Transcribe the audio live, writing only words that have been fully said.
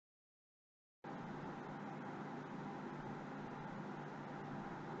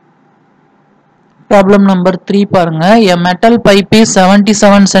Problem number 3 பாருங்க. A metal pipe is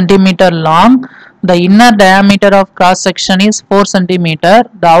 77 cm long. The inner diameter of cross section is 4 cm.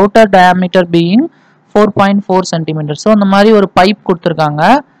 The outer diameter being 4.4 cm. So அந்த மாதிரி ஒரு pipe கொடுத்திருக்காங்க.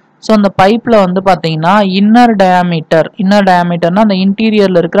 So அந்த பைப்ல வந்து பாத்தீங்கன்னா inner diameterனா அந்த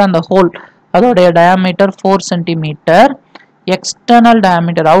இன்டீரியர்ல இருக்கிற அந்த ஹோல் அதோடைய diameter 4 cm. External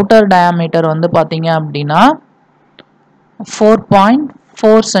diameter outer diameter வந்து பாத்தீங்க அப்படின்னா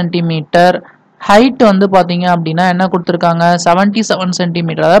 4.4 cm. height வந்து பாத்தீங்க அப்படின்னா என்ன கொடுத்திருக்காங்க 77 cm.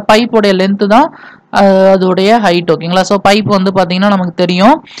 அதாவது பைப்போட லென்த் தான் அதோடைய ஹைட். ஓகேங்களா. சோ பைப் வந்து பாத்தீங்கன்னா நமக்கு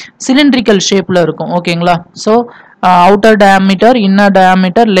தெரியும் சிலிண்ட்ரிக்கல் ஷேப்ல இருக்கும். ஓகேங்களா. So outer diameter inner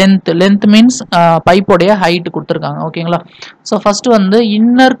diameter length means பைப்போடைய height கொடுத்திருக்காங்க. ஓகேங்களா. சோ ஃபர்ஸ்ட் வந்து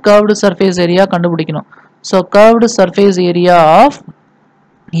inner curved surface area கண்டுபிடிக்கணும். So curved surface area of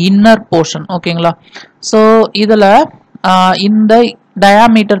inner portion. ஓகேங்களா. சோ இதுல இந்த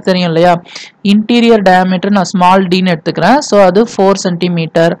diameter தெரியும் இல்லையா, இன்டீரியர் diameter நான் ஸ்மால் d ன்னு எடுத்துக்கிறேன். சோ அது 4 cm.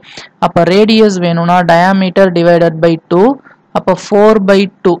 அப்ப ரேடியஸ் வேணும்னா diameter divided by 2. அப்ப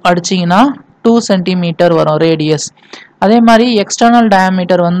 4/2 அடிச்சீங்கன்னா 2 cm வரும் ரேடியஸ். அதே மாதிரி எக்ஸ்டர்னல்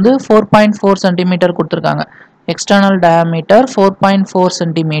diameter வந்து 4.4 cm கொடுத்திருக்காங்க. external diameter 4.4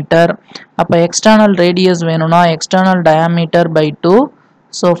 cm. அப்ப external radius வேணும்னா external diameter by 2.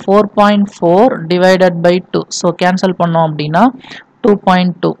 so 4.4 divided by 2. so cancel பண்ணோம் அப்படின்னா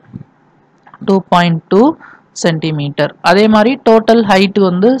 2.2 cm. அதே மாதிரி total height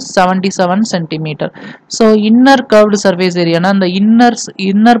வந்து 77 cm. so inner curved surface area னா அந்த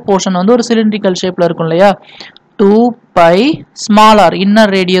inner portion வந்து ஒரு cylindrical shapeல இருக்கும் இல்லையா, 2 pi small r inner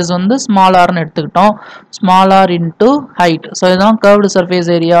radius வந்து small r ன்னு எடுத்துக்கிட்டோம். small r into height. so இதுதான் curved surface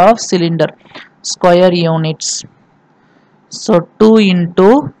area of cylinder square units. so 2 into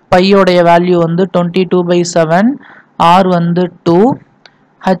pi உடைய வேல்யூ வந்து 22/7, r வந்து 2,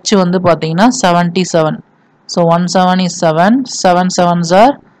 h வந்து பாத்தீங்கன்னா 77. so 1 7 is 7, 7 7s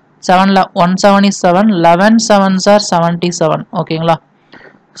are 7, 1 7 is 7, 11 7s are 77. ஓகேங்களா.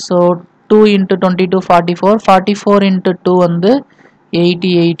 so 2 into 22 44, 44 into 2 வந்து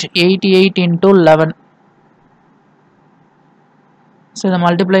 88, 88 into 11. so இதை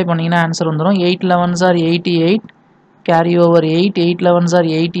மல்டிப்ளை பண்ணீங்கன்னா ஆன்சர் வந்துடும். 8 11s are 88, carry over 8, 8 11s are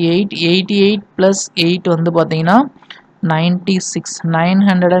 88, 88 plus 8 வந்து பாத்தீங்கன்னா 96,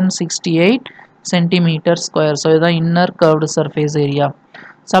 968 centimeter square. so இதுதான் inner curved surface area.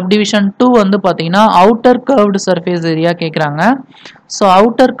 subdivision 2 வந்து பாத்தீங்கன்னா outer curved surface area கேக்குறாங்க. so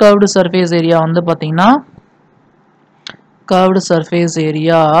outer curved surface area வந்து பாத்தீங்கன்னா curved surface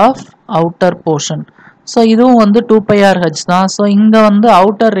area of outer portion. so இதுவும் வந்து 2 pi r h தான். so இங்க வந்து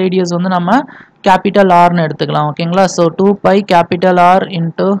outer radius வந்து நம்ம capital R ன்னு எடுத்துக்கலாம். ஓகேங்களா. so 2 pi capital R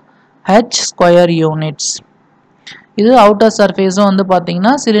into h square units. இது outer surface வந்து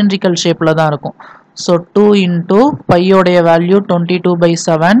பாத்தீங்கன்னா cylindrical shapeல தான் இருக்கும். so 2 into pi உடைய வேல்யூ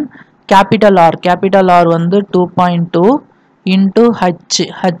 22/7, capital R வந்து 2.2 into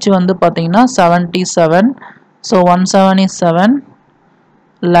h வந்து பாத்தீங்கன்னா 77. so 1 7 is 7,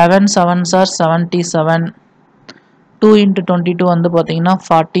 11 7s are 77. 2 into 22 வந்து பாத்தீங்கன்னா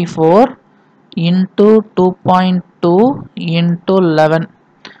 44 into 2.2 into 11.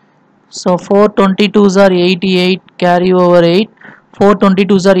 so 4 22s are 88, carry over 8, 4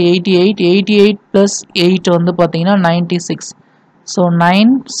 22s are 88, 88 plus 8 வந்து பாத்தீங்கன்னா 96. so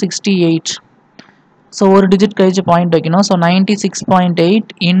 968. so ஒரு டிஜிட் கழிச்சு பாயிண்ட் வைக்கணும். so 96.8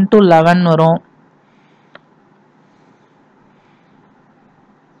 into 11 வரும்.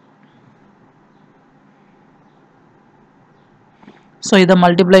 so இதை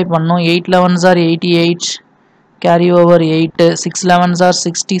மல்டிப்ளை பண்ணும். 8 11s are 88, carry over 8, 6 11s are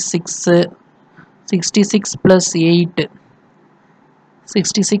 66, 66 plus 8,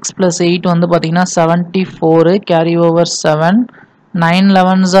 66 plus 8 வந்து பாத்தீங்கன்னா 74, carry over 7, 9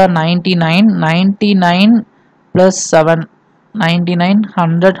 11s are 99, 99 plus 7, 99,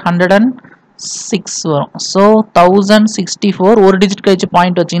 100, 106 வரும். so 1064, ஒரு டிஜிட் கழிச்சு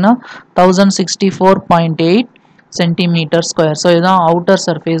பாயிண்ட் வச்சீங்கன்னா 1064.8 centimeter square. so இதுதான் outer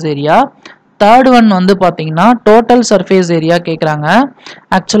surface area. third one வந்து பாத்தீங்கன்னா total surface area கேக்குறாங்க.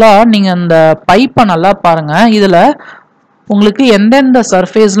 ஆக்சுவலா நீங்க இந்த பைப்பை நல்லா பாருங்க. இதுல உங்களுக்கு எந்தெந்த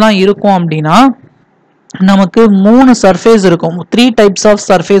சர்ஃபேஸ்லாம் இருக்கும் அப்படின்னா நமக்கு 3 சர்ஃபேஸ் இருக்கும். 3 types of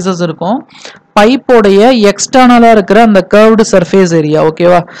surfaces இருக்கும். பைப்போடைய எக்ஸ்டர்னலா இருக்கிற அந்த கர்வ்டு சர்ஃபேஸ் ஏரியா.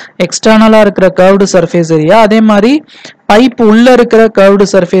 ஓகேவா. எக்ஸ்டர்னலா இருக்கிற கர்வ்டு சர்ஃபேஸ் ஏரியா, அதே மாதிரி பைப் உள்ள இருக்கிற கர்வ்டு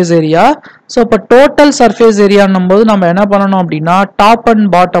சர்ஃபேஸ் ஏரியா. ஸோ இப்போ டோட்டல் சர்ஃபேஸ் ஏரியான்னும் போது நம்ம என்ன பண்ணணும் அப்படின்னா டாப் அண்ட்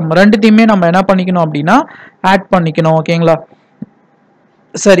பாட்டம் ரெண்டுத்தையுமே நம்ம என்ன பண்ணிக்கணும் அப்படின்னா ஆட் பண்ணிக்கணும். ஓகேங்களா.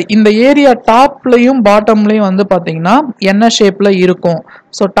 சரி, இந்த ஏரியா டாப் டாப்லையும் பாட்டம்லையும் வந்து பார்த்தீங்கன்னா என்ன ஷேப்பில் இருக்கும்.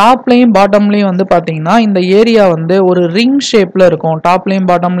 ஸோ டாப்லையும் பாட்டம்லையும் வந்து பார்த்தீங்கன்னா இந்த ஏரியா வந்து ஒரு ரிங் ஷேப்பில் இருக்கும். டாப்லையும்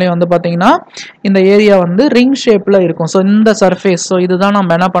பாட்டம்லையும் வந்து பார்த்தீங்கன்னா இந்த ஏரியா வந்து ரிங் ஷேப்பில் இருக்கும். ஸோ இந்த சர்ஃபேஸ், ஸோ இதுதான்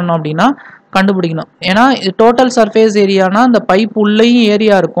நம்ம என்ன பண்ணோம் அப்படின்னா கண்டுபிடிக்கணும். ஏன்னா டோட்டல் சர்ஃபேஸ் ஏரியானா அந்த பைப் உள்ளேயும்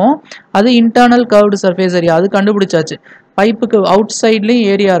ஏரியா இருக்கும், அது இன்டர்னல் கர்வ்டு சர்ஃபேஸ் ஏரியா, அது கண்டுபிடிச்சாச்சு. பைப்புக்கு அவுட் சைட்லேயும்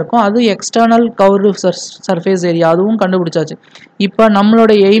ஏரியா இருக்கும், அது எக்ஸ்டர்னல் கர்வ்டு சர்ஃபேஸ் ஏரியா, அதுவும் கண்டுபிடிச்சாச்சு. இப்போ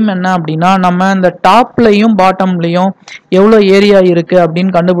நம்மளோட எய்ம் என்ன அப்படின்னா நம்ம இந்த டாப்லையும் பாட்டம்லையும் எவ்வளோ ஏரியா இருக்குது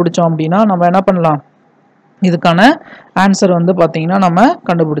அப்படின்னு கண்டுபிடிச்சோம் அப்படின்னா நம்ம என்ன பண்ணலாம், இதுக்கான ஆன்சர் வந்து பார்த்தீங்கன்னா நம்ம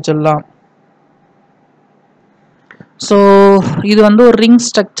கண்டுபிடிச்சிடலாம். ஸோ இது வந்து ஒரு ரிங்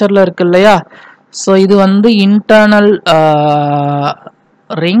ஸ்ட்ரக்சரில் இருக்கு இல்லையா. ஸோ இது வந்து இன்டர்னல்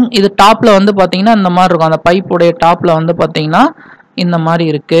ரிங். இது டாப்பில் வந்து பார்த்தீங்கன்னா இந்த மாதிரி இருக்கும், அந்த பைப்புடைய டாப்பில் வந்து பார்த்தீங்கன்னா இந்த மாதிரி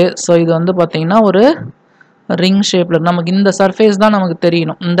இருக்குது. ஸோ இது வந்து பார்த்தீங்கன்னா ஒரு ரிங் ஷேப்பில் நமக்கு இந்த சர்ஃபேஸ் தான் நமக்கு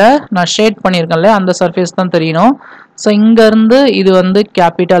தெரியணும். இந்த நான் ஷேட் பண்ணியிருக்கேன்ல அந்த சர்ஃபேஸ் தான் தெரியணும். ஸோ இங்கேருந்து இது வந்து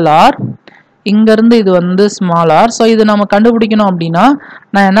கேபிட்டல் ஆர், இங்கேருந்து இது வந்து ஸ்மால் ஆர். ஸோ இது நம்ம கண்டுபிடிக்கணும் அப்படின்னா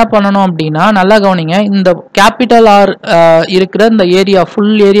நான் என்ன பண்ணணும் அப்படின்னா நல்லா கவனிங்க, இந்த கேபிட்டல் ஆர் இருக்கிற இந்த ஏரியா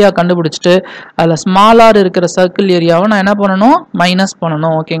ஃபுல் ஏரியா கண்டுபிடிச்சிட்டு அதில் ஸ்மால் ஆர் இருக்கிற சர்க்கிள் ஏரியாவை நான் என்ன பண்ணணும், மைனஸ்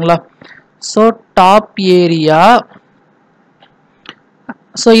பண்ணணும். ஓகேங்களா. ஸோ டாப் ஏரியா,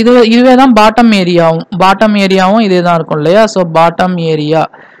 ஸோ இதுவே தான் பாட்டம் ஏரியாவும் இதே தான் இருக்கும் இல்லையா. So bottom area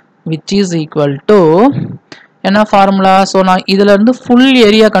which is equal to என்ன ஃபார்முலா. ஸோ நான் இதுல இருந்து full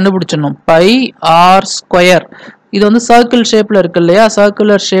area கண்டுபிடிச்சிடணும், by R square. இது வந்து சர்க்கிள் ஷேப்ல இருக்கு இல்லையா,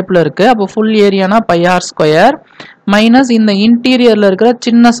 சர்க்குலர் ஷேப்ல இருக்கு. அப்போ full ஏரியானா by R square minus இந்த இன்டீரியர்ல இருக்கிற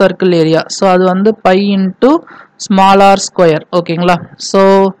சின்ன சர்க்கிள் ஏரியா, ஸோ அது வந்து by into small R square. ஓகேங்களா. ஸோ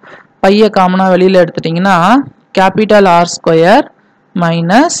பையை காமனா வெளியில எடுத்துட்டீங்கன்னா capital R square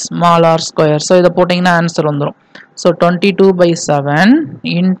minus small r square. So இதை போட்டிங்கன்னா ஆன்சர் வந்துடும். So 22/7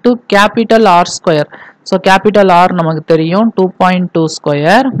 into capital R square. So capital R நமக்கு தெரியும் 2.2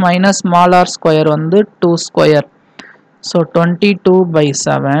 square minus small r square வந்து 2 square. So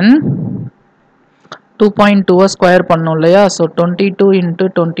 22/7 2.2 square பண்ணோம் இல்லையா. So 22 into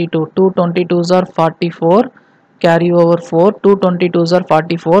 22, 2 22s are 44, carry over 4, 2 22s are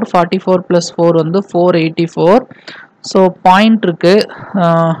 44, 44 plus 4 வந்து 484. So point இருக்கு,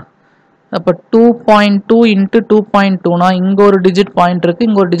 அப்போ 2.2 இன்ட்டு 2.2னா இங்கே ஒரு டிஜிட் பாயிண்ட் இருக்குது,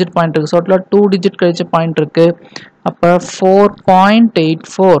 இங்கே ஒரு டிஜிட் பாயிண்ட் இருக்குது. ஸோ டோட்டலாக 2 டிஜிட் கழிச்சு பாயிண்ட் இருக்குது. அப்போ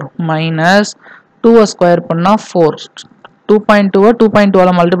 4.84 மைனஸ் 2 ஸ்கொயர் பண்ணால் 4, 2.2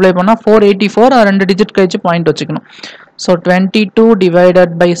 2.2 மல்டிப்ளை பண்ணால் 484, ரெண்டு டிஜிட் கழிச்சு பாயிண்ட் வச்சுக்கணும். ஸோ 22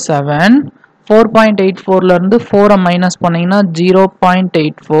 டிவைடட் பை 7, 4.84லேருந்து 4 மைனஸ் பண்ணிங்கன்னா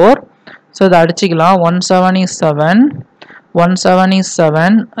 0.84. ஸோ இதை அடிச்சிக்கலாம். 17 is 7, 17 is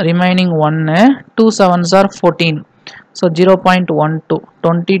 7, remaining 1, 2 7s are 14. So 0.12,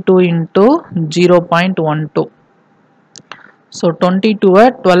 22 into 0.12. So 22-ஐ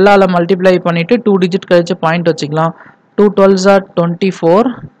 12ஆல் multiply பண்ணிவிட்டு 2 டிஜிட் கழிச்சு பாயிண்ட் வச்சுக்கலாம். 2 12s are 24,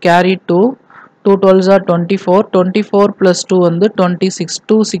 carry 2, 2 12s are 24, 24 plus 2 வந்து 26,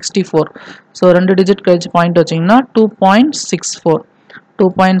 264. ஸோ ரெண்டு டிஜிட் கழிச்சு பாயிண்ட் வச்சிங்கன்னா 2.64,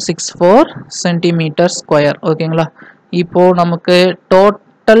 2.64 சென்டிமீட்டர் ஸ்கொயர். ஓகேங்களா. இப்போ நமக்கு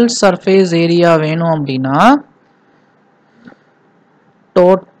டோட்டல் சர்ஃபேஸ் ஏரியா வேணும் அப்படின்னா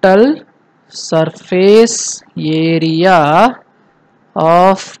total surface area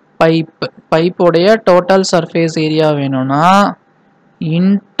of பைப்போடைய total surface area வேணும்னா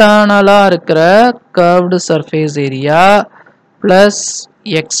இன்டர்னலாக இருக்கிற கர்வ்டு சர்ஃபேஸ் ஏரியா ப்ளஸ்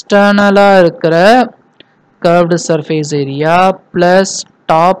எக்ஸ்டர்னலாக இருக்கிற curved surface area plus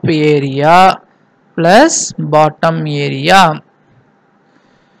top area plus bottom area.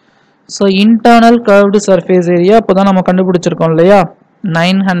 So internal curved surface area இப்போதான் நம்ம கண்டுபிடிச்சிருக்கோம் இல்லையா,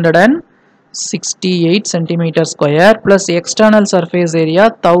 968 centimeter square plus external surface area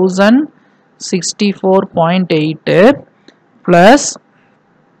 1064.8 plus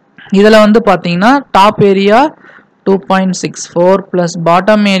இதில் வந்து பார்த்தீங்கன்னா top area 2.64 plus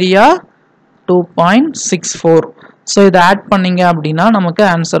bottom area 2.64. So இதை add பண்ணிங்க அப்படின்னா நமக்கு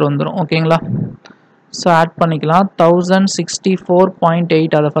ஆன்சர் வந்துடும். ஓகேங்களா. ஸோ ஆட் பண்ணிக்கலாம்.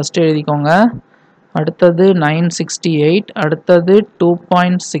 1064.8 அதை ஃபஸ்ட்டு எழுதிக்கோங்க, அடுத்தது 968, அடுத்தது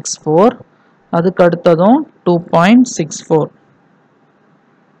 2.64, அதுக்கு அடுத்ததும் 2.64.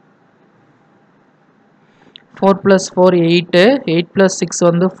 4 plus 4 8, 8 plus 6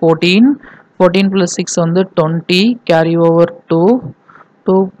 வந்து 14, 14 plus 6 வந்து 20, carry over 2,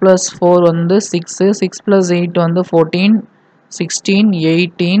 2 plus 4 வந்து 6, 6 plus 8 வந்து 14, 16,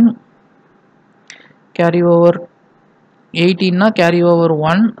 18, carry over 18 னா carry over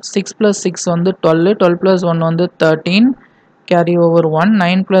 1, 6 plus 6 வந்து 12, 12 plus 1 வந்து 13, carry over 1,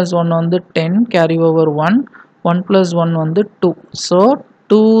 9 plus 1 வந்து 10, carry over 1, 1 plus 1 வந்து 2. So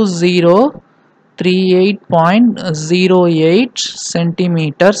 2038.08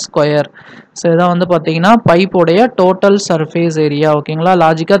 centimeter square. ஸோ இதான் வந்து பார்த்தீங்கன்னா பைப்போடைய டோட்டல் சர்ஃபேஸ் ஏரியா. ஓகேங்களா,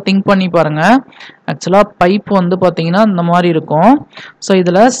 லாஜிக்காக திங்க் பண்ணி பாருங்க. ஆக்சுவலாக பைப் வந்து பார்த்தீங்கன்னா இந்த மாதிரி இருக்கும். ஸோ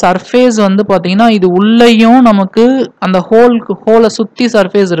இதில் சர்ஃபேஸ் வந்து பார்த்தீங்கன்னா இது உள்ளேயும் நமக்கு அந்த ஹோலை சுற்றி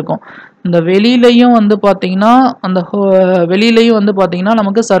சர்ஃபேஸ் இருக்கும். இந்த வெளியிலையும் வந்து பார்த்தீங்கன்னா வெளியிலையும் வந்து பார்த்தீங்கன்னா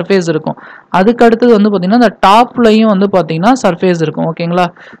நமக்கு சர்ஃபேஸ் இருக்கும். அதுக்கு அடுத்தது வந்து பார்த்தீங்கன்னா இந்த டாப்லையும் வந்து பார்த்தீங்கன்னா சர்ஃபேஸ் இருக்கும். ஓகேங்களா,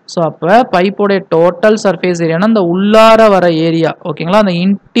 ஸோ அப்போ பைப்போடைய டோட்டல் சர்ஃபேஸ் ஏரியானா இந்த உள்ளார வர ஏரியா. ஓகேங்களா, அந்த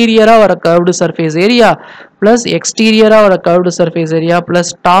இன்டீரியராக வர கர்வ்டு சர்ஃபேஸ் ஏரியா ப்ளஸ் எக்ஸ்டீரியராக வர curved surface area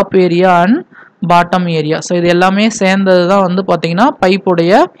plus top area and bottom area. So இது எல்லாமே சேர்ந்தது தான் வந்து பார்த்தீங்கன்னா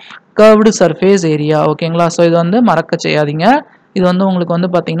பைப்போடைய கர்வ்டு சர்ஃபேஸ் ஏரியா. ஓகேங்களா, ஸோ இது வந்து மறக்க செய்யாதீங்க. இது வந்து உங்களுக்கு வந்து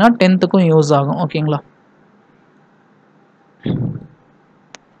பார்த்தீங்கன்னா 10th யூஸ் ஆகும். ஓகேங்களா.